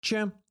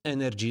Čia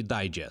Energy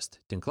Digest,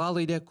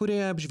 tinklalaidė,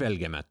 kurioje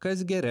apžvelgiame,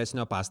 kas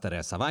geresnio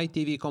pastarąją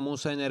savaitę įvyko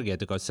mūsų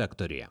energetikos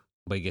sektoriuje.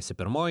 Baigėsi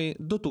pirmoji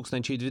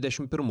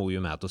 2021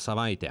 metų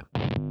savaitė.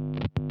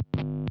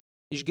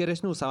 Iš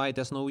geresnių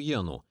savaitės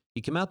naujienų.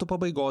 Iki metų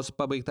pabaigos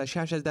pabaigta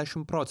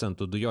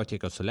 60%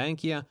 dujotiekio su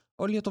Lenkija,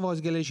 o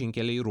Lietuvos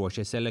geležinkeliai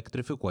ruošiasi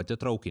elektrifikuoti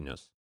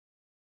traukinius.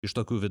 Iš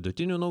tokių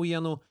vidutinių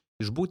naujienų,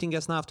 iš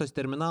Būtingės naftos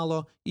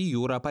terminalo į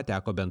jūrą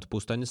pateko bent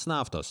pustonis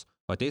naftos,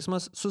 o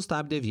teismas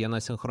sustabdė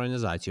vieną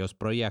sinchronizacijos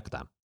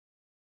projektą.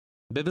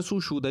 Be visų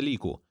šių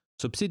dalykų,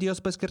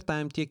 subsidijos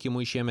paskirtajam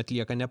tiekimui šiemet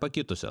lieka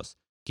nepakitusios,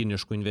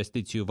 kiniškų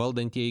investicijų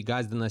valdantieji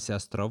gąsdinasi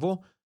Astravu,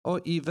 o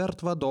į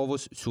VERT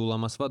vadovus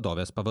siūlomas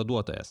vadovės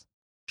pavaduotojas.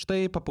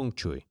 Štai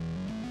papunkčiui.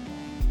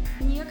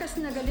 Niekas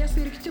negalės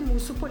pirkti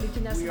mūsų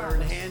politinės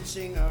valios.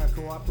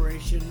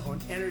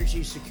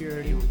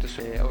 Jungtis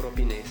su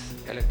europiniais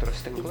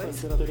elektros tinklais.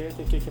 Tikslas yra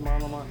turėti kiek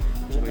įmanoma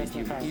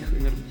žemesnę kainą. Их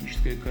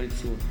энергетическое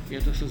кольцо.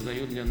 Это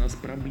создает для нас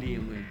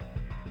проблемы.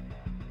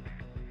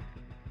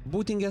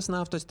 Būtingės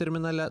naftos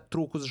terminale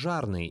trūkus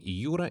žarnai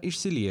į jūrą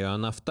išsiliejo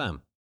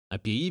nafta.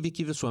 Apie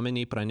įvykį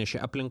visuomeniai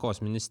pranešė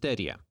aplinkos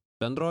ministerija.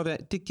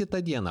 Bendrovė tik kitą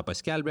dieną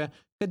paskelbė,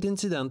 kad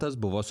incidentas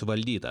buvo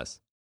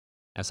suvaldytas.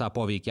 Esą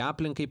poveikį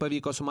aplinkai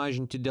pavyko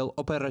sumažinti dėl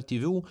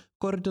operatyvių,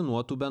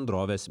 koordinuotų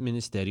bendrovės,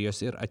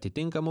 ministerijos ir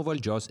atitinkamų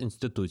valdžios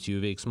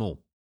institucijų veiksmų.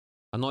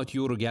 Anot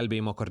jūrų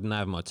gelbėjimo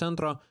koordinavimo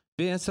centro,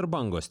 vėjas ir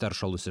bangos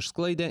teršalus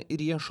išsklaidė ir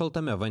jie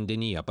šaltame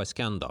vandenyje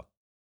paskendo.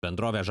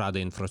 Bendrovė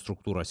žada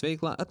infrastruktūros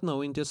veiklą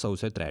atnaujinti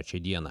sausio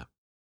 3 dieną.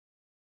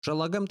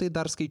 Žala gamtai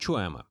dar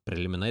skaičiuojama,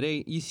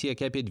 preliminariai jis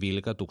siekia apie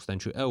 12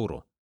 000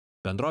 eurų.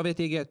 Bendrovė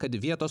teigia, kad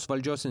vietos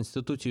valdžios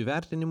institucijų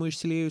vertinimų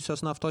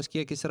išsiliejusios naftos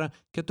kiekis yra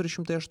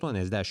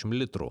 480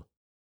 litrų.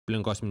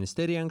 Aplinkos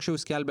ministerija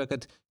anksčiau skelbė,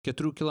 kad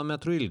 4 km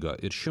ilgio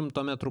ir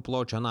 100 m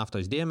pločio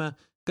naftos dėmę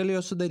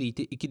galėjo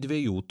sudaryti iki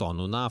 2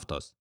 tonų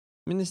naftos.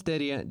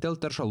 Ministerija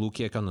dėl teršalų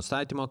kiekio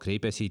nustatymo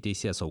kreipėsi į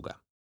teisėsaugą.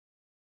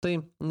 Tai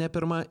ne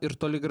pirma ir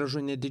toli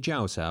gražu ne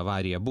didžiausia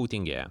avarija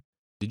Būtingėje.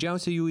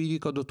 Didžiausia jų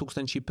įvyko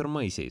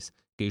 2001-aisiais,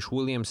 kai iš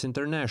Williams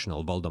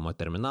International valdomo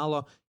terminalo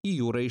į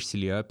jūrą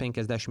išsiliejo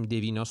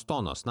 59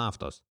 tonos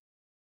naftos.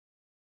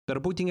 Per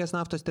Būtingės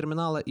naftos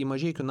terminalą į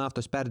Mažeikių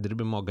naftos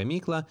perdirbimo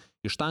gamyklą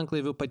iš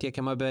tanklaivių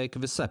patiekiama beveik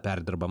visa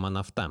perdirbama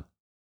nafta.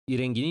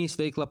 Įrenginys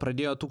veiklą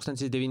pradėjo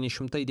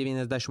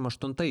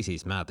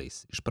 1998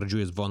 metais. Iš pradžių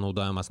jis buvo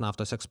naudojamas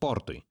naftos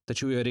eksportui,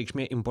 tačiau jo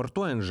reikšmė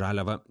importuojant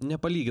žaliavą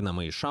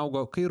nepalyginamai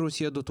išaugo, kai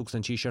Rusija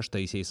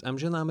 2006-aisiais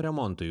amžinam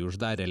remontui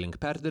uždarė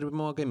link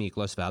perdirbimo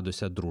gamyklos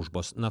vedusią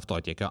Družbos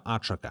naftotiekio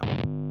atšaką.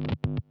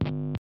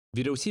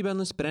 Vyriausybė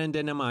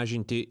nusprendė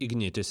nemažinti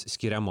Ignitis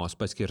skiriamos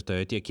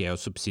paskirtojo tiekėjo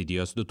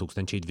subsidijos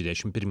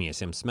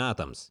 2021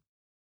 metams.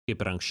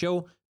 Kaip ir anksčiau,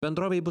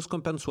 bendrovei bus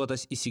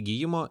kompensuotas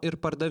įsigijimo ir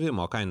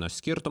pardavimo kainos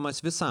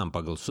skirtumas visam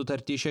pagal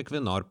sutartį iš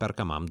Equinor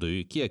perkamam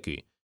dujų kiekiui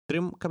 –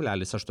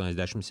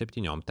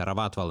 3,87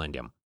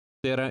 teravatvalandėm.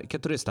 Tai yra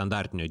 4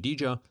 standartinio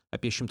dydžio,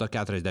 apie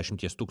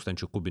 140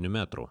 000 kubinių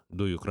metrų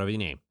dujų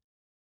kroviniai.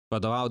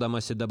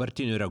 Vadovaudamasi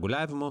dabartiniu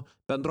reguliavimu,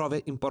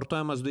 bendrovė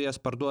importuojamas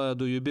dujas parduoda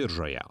dujų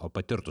biržoje, o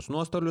patirtus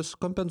nuostolius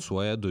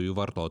kompensuoja dujų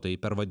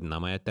vartotojai per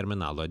vadinamąją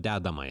terminalo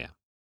dedamąją.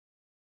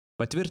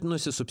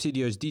 Patvirtinusi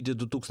subsidijos dydį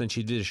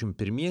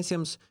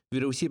 2021-iesiems,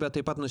 vyriausybė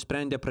taip pat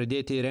nusprendė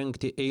pradėti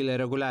rengti eilę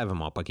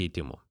reguliavimo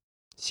pakeitimų.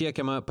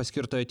 Siekiama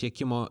paskirtojo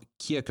tiekimo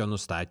kiekio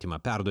nustatymą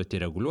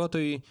perduoti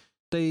reguliuotojui,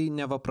 tai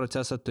neva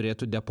procesą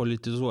turėtų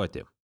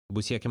depolitizuoti.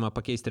 Bus siekiama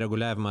pakeisti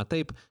reguliavimą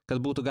taip, kad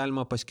būtų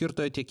galima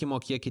paskirtojo tiekimo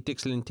kiekį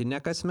tikslinti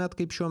ne kasmet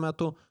kaip šiuo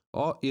metu,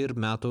 o ir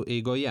metų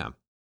eigoje.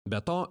 Be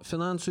to,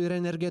 Finansų ir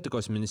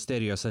energetikos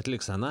ministerijos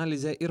atliks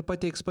analizę ir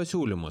pateiks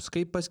pasiūlymus,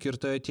 kaip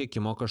paskirtojo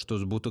tiekimo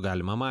kaštus būtų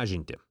galima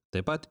mažinti.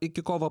 Taip pat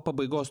iki kovo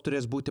pabaigos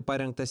turės būti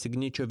parengtas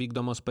Igničio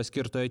vykdomos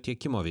paskirtojo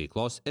tiekimo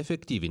veiklos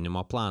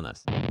efektyvinimo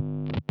planas.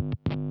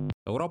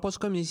 Europos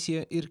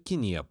komisija ir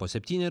Kinija po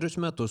 7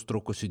 metus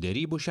trukusių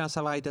derybų šią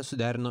savaitę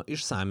suderino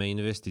išsamią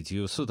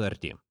investicijų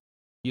sutartį.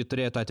 Ji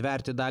turėtų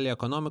atverti dalį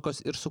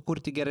ekonomikos ir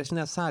sukurti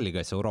geresnės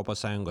sąlygas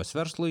ES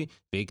verslui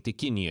veikti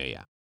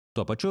Kinijoje.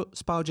 Tuo pačiu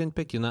spaudžiant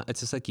Pekiną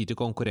atsisakyti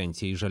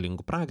konkurencijai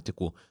žalingų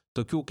praktikų,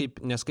 tokių kaip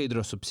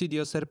neskaidrios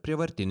subsidijos ar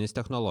prievartinis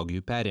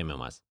technologijų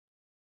perėmimas.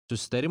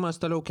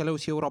 Susitarimas toliau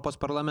keliaus į Europos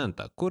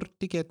parlamentą, kur,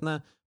 tikėtina,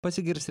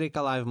 pasigirs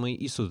reikalavimai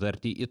į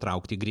sutartį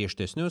įtraukti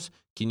griežtesnius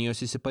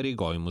Kinijos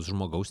įsipareigojimus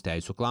žmogaus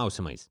teisų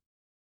klausimais.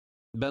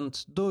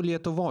 Bent 2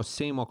 Lietuvos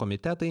Seimo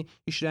komitetai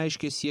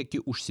išreiškė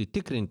siekį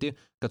užsitikrinti,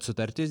 kad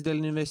sutartis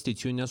dėl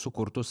investicijų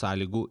nesukurtų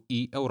sąlygų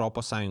į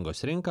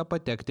ES rinką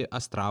patekti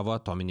Astravo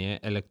atominėje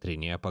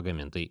elektrinėje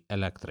pagamintai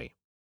elektrai.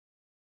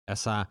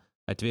 Esą,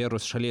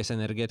 atvėrus šalies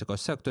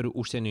energetikos sektorių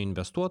užsienio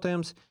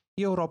investuotojams,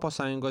 į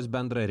ES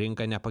bendrą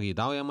rinką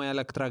nepageidaujama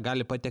elektra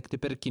gali patekti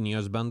per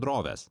Kinijos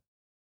bendrovės.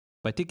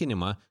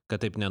 Patikinimą,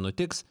 kad taip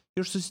nenutiks,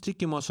 iš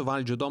susitikimo su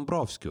Valdžiu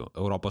Dombrovskiu,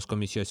 Europos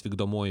komisijos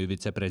vykdomuoju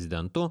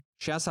viceprezidentu,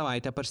 šią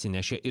savaitę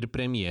parsinešė ir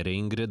premjerė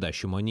Ingrida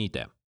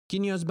Šimonytė.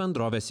 Kinijos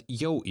bendrovės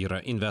jau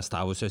yra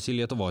investavusios į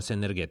Lietuvos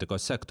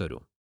energetikos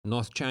sektorių.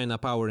 North China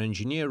Power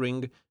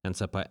Engineering,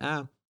 NCPE,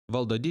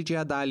 valdo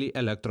didžiąją dalį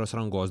elektros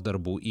rangos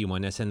darbų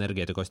įmonės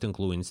Energetikos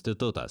tinklų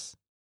institutas.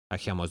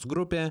 Achemos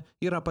grupė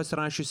yra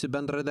pasirašiusi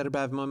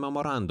bendradarbiavimo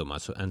memorandumą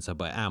su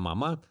NCPE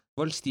mama,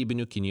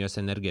 valstybiniu Kinijos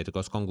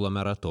energetikos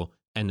konglomeratu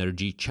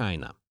Energy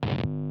China.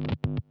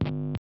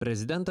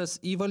 Prezidentas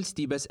į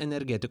valstybės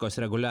energetikos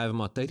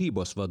reguliavimo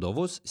tarybos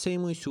vadovus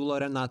Seimui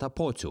siūlo Renatą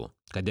Pocių,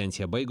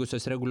 kadenciją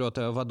baigusios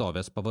reguliuotojo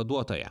vadovės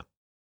pavaduotoją.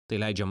 Tai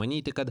leidžia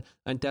manyti, kad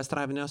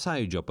antiastravinio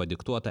sąjūdžio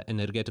padiktuota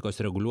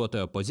energetikos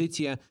reguliuotojo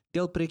pozicija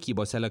dėl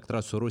prekybos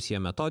elektra su Rusija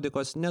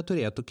metodikos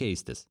neturėtų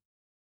keistis.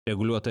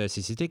 Reguliuotojas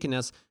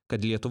įsitikinęs,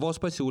 kad Lietuvos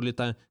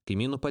pasiūlyta,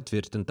 kaimynų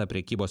patvirtinta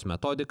prekybos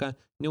metodika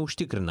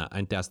neužtikrina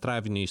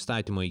antiastravinio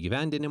įstatymo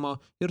įgyvendinimo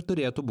ir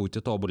turėtų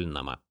būti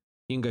tobulinama.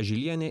 Inga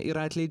Žilienė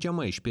yra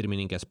atleidžiama iš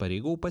pirmininkės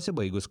pareigų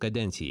pasibaigus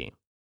kadencijai.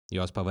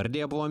 Jos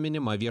pavardė buvo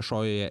minima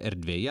viešojoje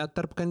erdvėje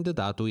tarp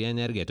kandidatų į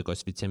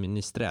energetikos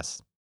viceministres.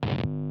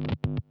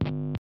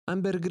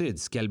 Amber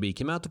Grid skelbia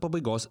iki metų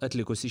pabaigos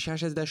atlikusi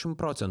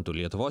 60%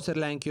 Lietuvos ir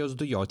Lenkijos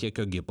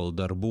dujotiekio GIPL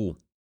darbų.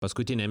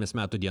 Paskutinėmis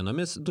metų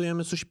dienomis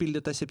dujomis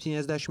užpildyta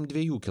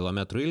 72 km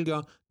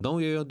ilgio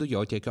naujojo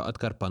dujotiekio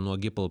atkarpa nuo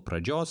GIPL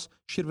pradžios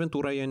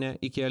Širvintų rajone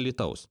iki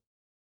Alytaus.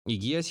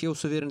 Įgijęs jau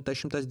suvirinta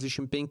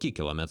 125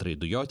 km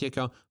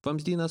dujotiekio,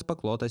 vamzdynas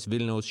paklotas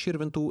Vilniaus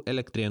Širvintų,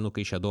 Elektrėnų,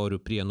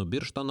 Kaišiadorių, Prienų,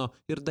 Birštono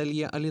ir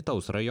dalyje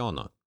Alytaus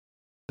rajono.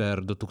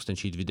 Per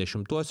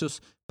 2020-uosius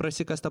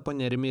prasikasta po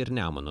Nerimi ir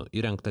Nemunu,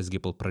 įrengtas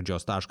GIPL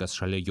pradžios taškas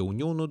šalia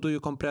Jauniūnų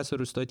dujų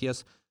kompresorių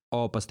stoties,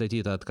 o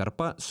pastatyta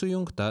atkarpa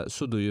sujungta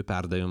su dujų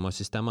perdavimo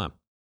sistema.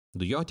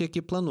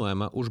 Dujotiekį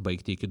planuojama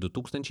užbaigti iki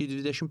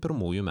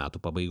 2021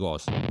 metų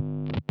pabaigos.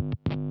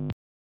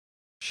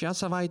 Šią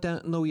savaitę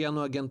naujienų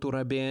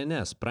agentūra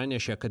BNS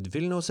pranešė, kad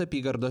Vilniaus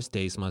apygardos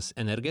teismas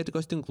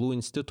Energetikos tinklų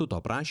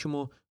instituto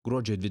prašymu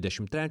gruodžio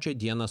 23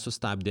 dieną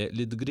sustabdė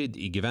Litgrid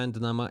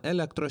įgyvendinamą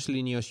elektros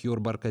linijos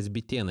Jurbarkas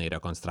Bitėnai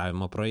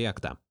rekonstravimo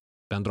projektą.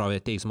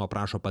 Bendrovė teismo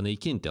prašo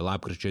panaikinti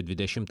lapkričio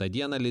 20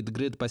 dieną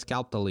Litgrid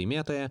paskelbtą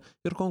laimėtoją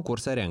ir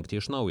konkursą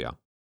rengti iš naujo.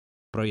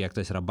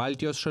 Projektas yra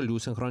Baltijos šalių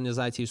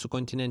sinchronizacijai su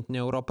kontinentinė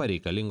Europa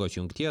reikalingos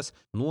jungties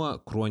nuo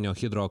Kruonio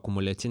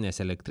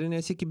hidroakumuliacinės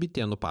elektrinės iki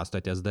Bitėnų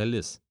pastotės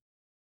dalis.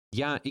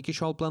 Ja iki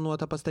šiol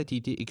planuota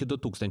pastatyti iki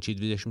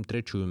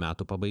 2023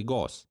 metų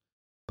pabaigos.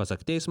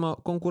 Pasak teismo,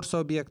 konkurso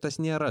objektas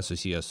nėra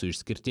susijęs su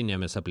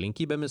išskirtinėmis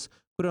aplinkybėmis,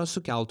 kurios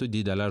sukeltų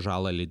didelę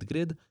žalą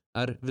Litgrid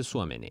ar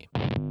visuomeniai.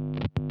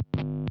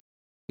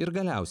 Ir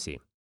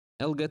galiausiai.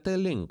 LGT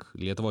Link,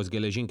 Lietuvos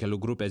geležinkelių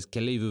grupės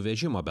keleivių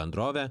vežimo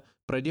bendrovė,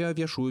 pradėjo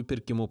viešųjų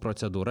pirkimų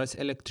procedūras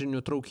elektrinių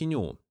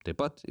traukinių, taip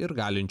pat ir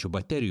galinčių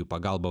baterijų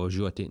pagalba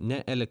važiuoti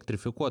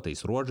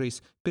neelektrifikuotais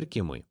ruožais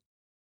pirkimui.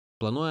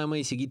 Planuojama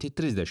įsigyti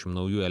 30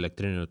 naujų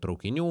elektrinių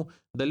traukinių,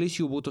 dalis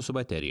jų būtų su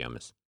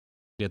baterijomis.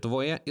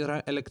 Lietuvoje yra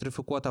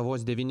elektrifikuota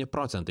vos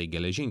 9%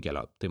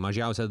 geležinkelio, tai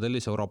mažiausia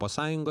dalis Europos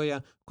Sąjungoje,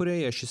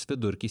 kurioje šis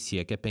vidurkis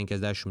siekia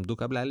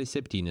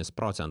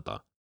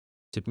 52,7%.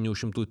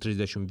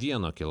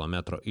 731 km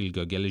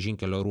ilgio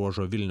geležinkelio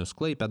ruožo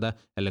Vilnius-Klaipėda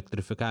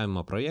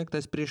elektrifikavimo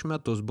projektas prieš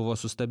metus buvo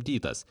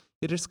sustabdytas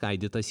ir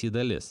išskaidytas į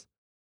dalis.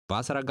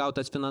 Vasarą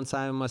gautas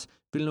finansavimas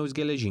Vilniaus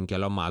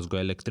geležinkelio mazgo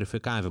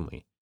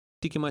elektrifikavimui.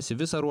 Tikimasi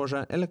visą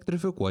ruožą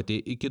elektrifikuoti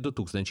iki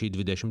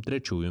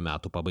 2023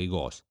 metų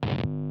pabaigos.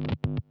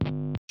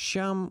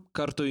 Šiam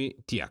kartui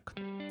tiek.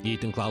 Jei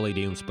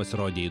tinklalaidė jums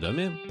pasirodė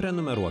įdomi,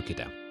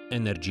 prenumeruokite.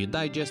 Energy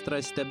Digest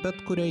rasite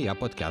bet kurioje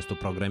podcastų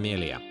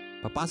programėlėje.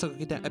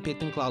 Papasakokite apie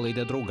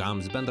tinklalaidę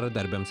draugams,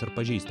 bendradarbiams ir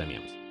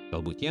pažįstamiems.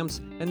 Galbūt jiems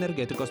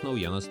energetikos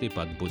naujienos taip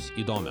pat bus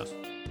įdomios.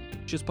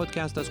 Šis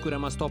podcastas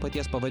kuriamas to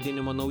paties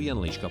pavadinimo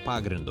naujienlaiškio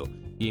pagrindu.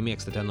 Jei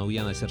mėgstate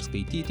naujienas ir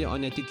skaityti, o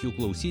ne tik jų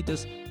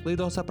klausytis,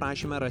 laidos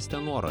aprašyme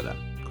rasite nuorodą,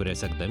 kuria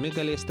sekdami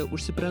galėsite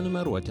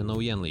užsiprenumeruoti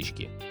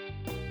naujienlaiškį.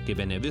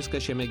 Kaip bene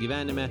viskas šiame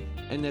gyvenime,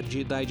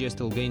 Energy Digest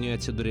ilgainiui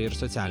atsiduria ir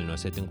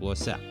socialiniuose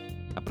tinkluose.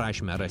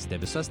 Aprašyme rasite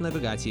visas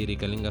navigacijai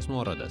reikalingas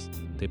nuorodas,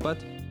 taip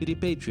pat ir į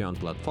Patreon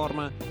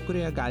platformą,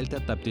 kurioje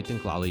galite tapti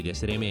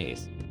tinklalaidės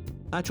rėmėjais.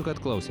 Ačiū,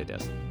 kad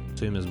klausėtės.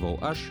 Su jumis buvau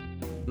aš,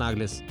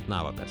 Naglis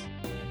Navakas.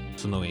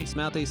 Su naujais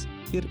metais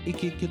ir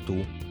iki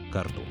kitų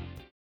kartų.